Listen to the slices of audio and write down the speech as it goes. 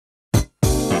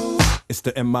It's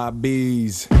the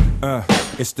MIBs.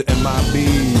 It's the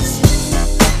MIBs.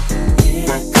 Here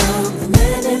come the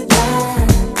men in black.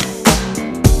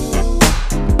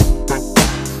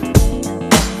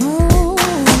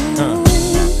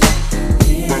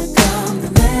 Here come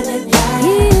the men in black.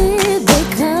 Here they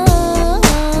come.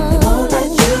 They won't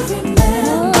let you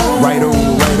remember. Right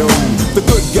on, right on. The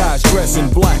good guys dress in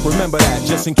black. Remember that,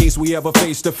 just in case we ever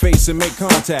face to face and make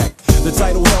contact. The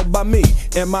title held by me,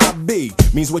 MIB,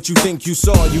 means what you think you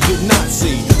saw, you did not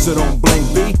see. So don't blame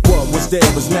B. What was there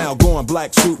was now gone.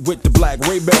 Black suit with the black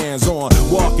Ray-Bans on.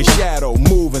 Walk in shadow,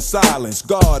 move in silence.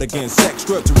 Guard against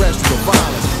extraterrestrial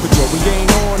violence. But yo, we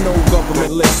ain't on no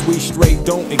government list. We straight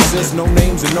don't exist, no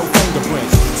names and no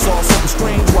fingerprints. Saw something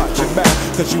strange, watch your back,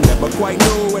 cause you never quite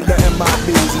knew where the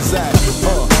MIBs is at.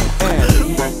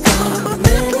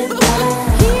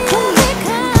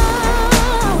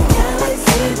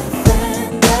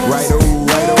 Right on,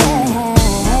 right on.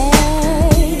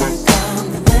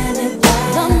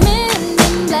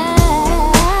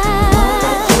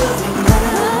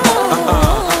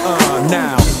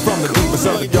 Now, from the deepest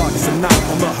of the darkness of night,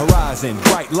 on the horizon,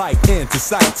 bright light into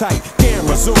sight tight.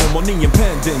 Camera zoom on the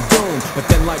impending doom, but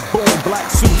then like boom, black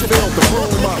suit filled the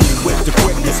room up with the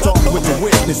quickness, talk with the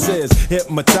witnesses,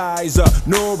 hypnotizer,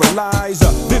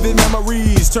 neuralizer, vivid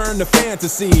memories turn to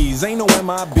fantasies. Ain't no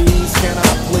MIBs, can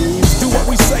I please do what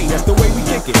we say? That's the way we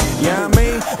kick it. Yeah, I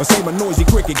mean, or say my noisy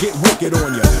cricket get wicked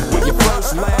on you with your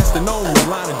first, last, and only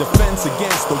line of defense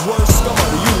against the worst scum of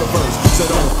the universe. So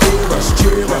don't fear us,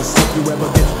 cheer us. If you ever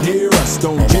get near us,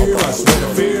 don't jeer us.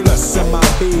 We're fearless.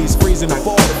 MIBs freezing to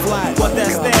fall to flat. What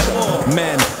that stand for?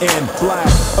 Men in black,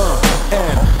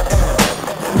 and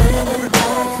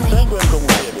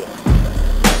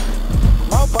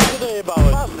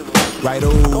right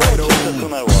on, right on.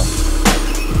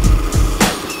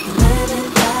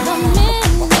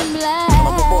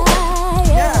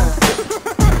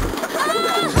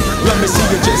 Let me see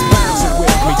you just bounce it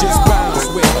with me, just bounce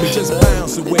with me, just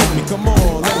bounce it with me. Come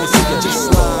on, let me see you just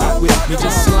slide with me,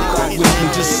 just slide with me,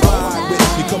 just slide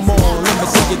with me. Come on, let me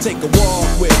see you take a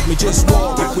walk with me, just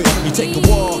walk it with me, take a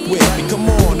walk with me. Come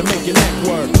on, to make your neck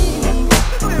work.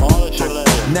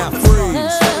 Now freeze.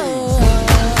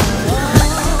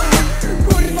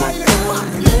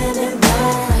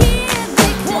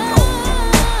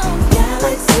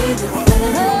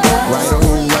 Right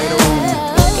on, right on.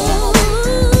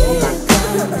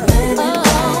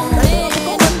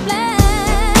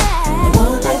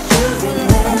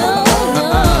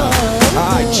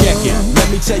 Let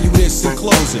me tell you this in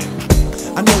closing.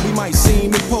 I know we might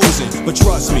seem imposing, but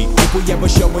trust me, if we ever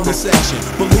show in your section,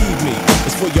 believe me,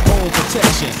 it's for your own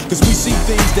protection. Cause we see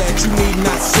things that you need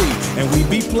not see, and we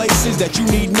be places that you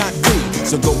need not be.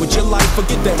 So go with your life,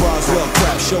 forget that Roswell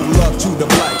crap. Show love to the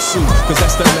black suit, cause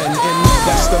that's the men in me,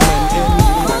 that's the men in me.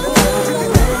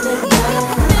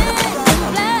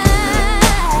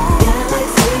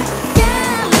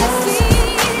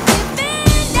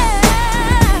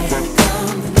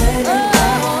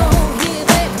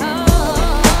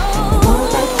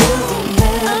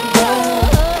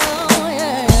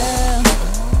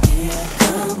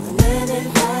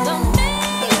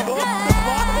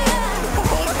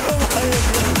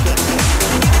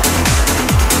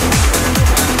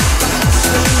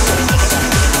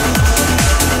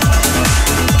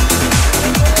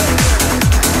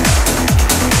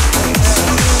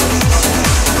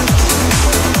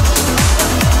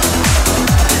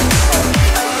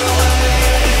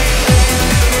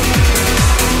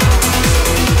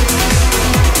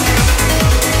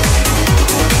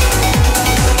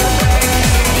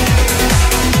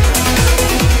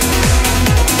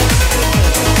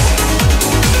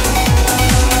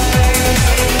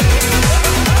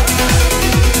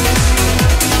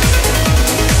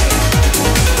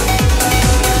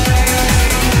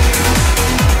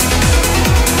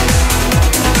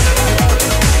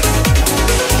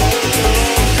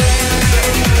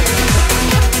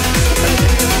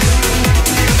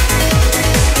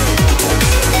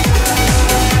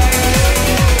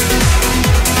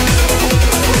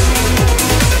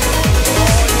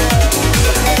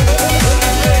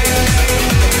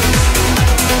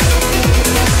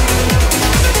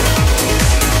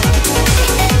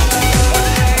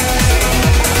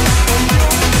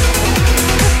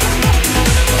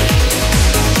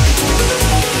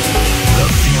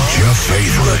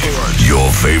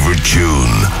 favorite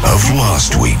tune of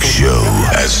last week's show,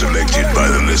 as selected by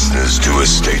the listeners to a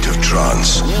state of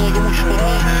trance.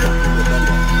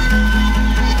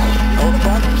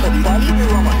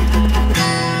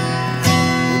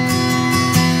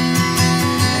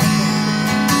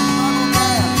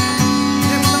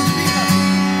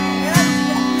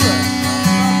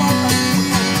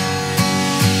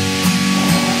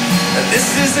 This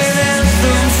is an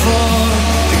anthem for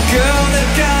the girl that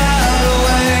got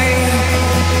away.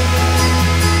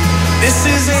 This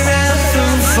is an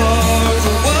anthem for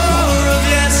the war of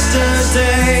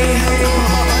yesterday.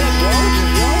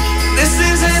 This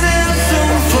is an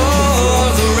anthem for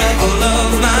the rebel of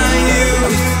my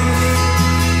youth.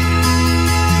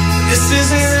 This is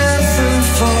an anthem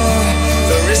for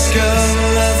the risk of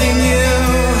loving you.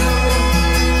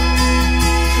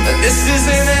 This is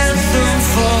an anthem